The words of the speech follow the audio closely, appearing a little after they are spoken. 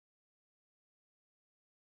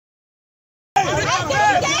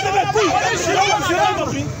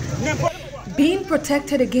Being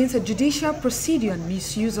protected against a judicial procedure and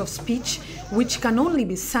misuse of speech, which can only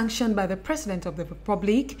be sanctioned by the President of the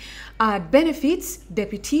Republic, are benefits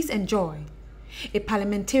deputies enjoy. A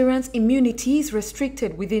parliamentarian's immunity is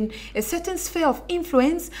restricted within a certain sphere of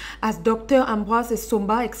influence, as Dr. Ambroise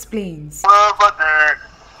Somba explains.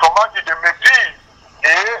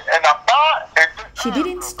 She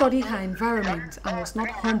didn't study her environment and was not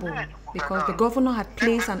humble because the governor had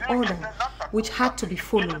placed an order which had to be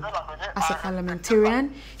followed. As a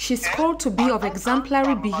parliamentarian, she's called to be of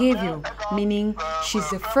exemplary behavior, meaning she's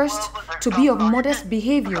the first to be of modest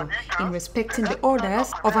behavior in respecting the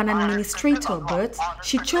orders of an administrator, but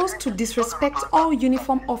she chose to disrespect all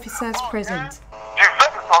uniform officers present.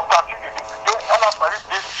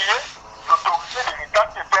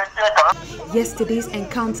 Yesterday's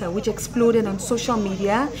encounter, which exploded on social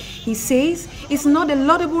media, he says, is not a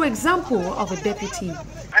laudable example of a deputy.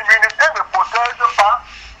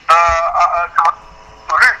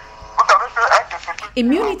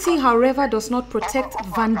 Immunity, however, does not protect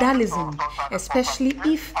vandalism, especially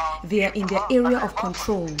if they are in their area of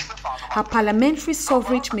control. Her parliamentary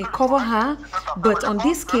suffrage may cover her, but on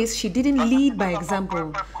this case, she didn't lead by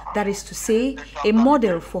example. That is to say, a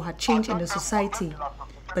model for her change in the society.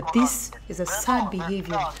 But this is a sad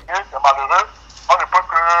behavior.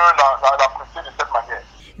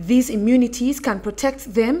 These immunities can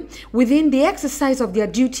protect them within the exercise of their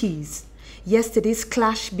duties. Yesterday's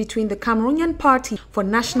clash between the Cameroonian Party for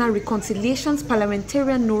National Reconciliation's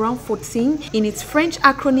parliamentarian Nourane in its French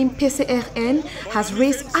acronym PCRN has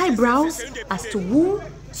raised eyebrows as to who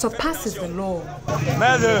surpasses the law.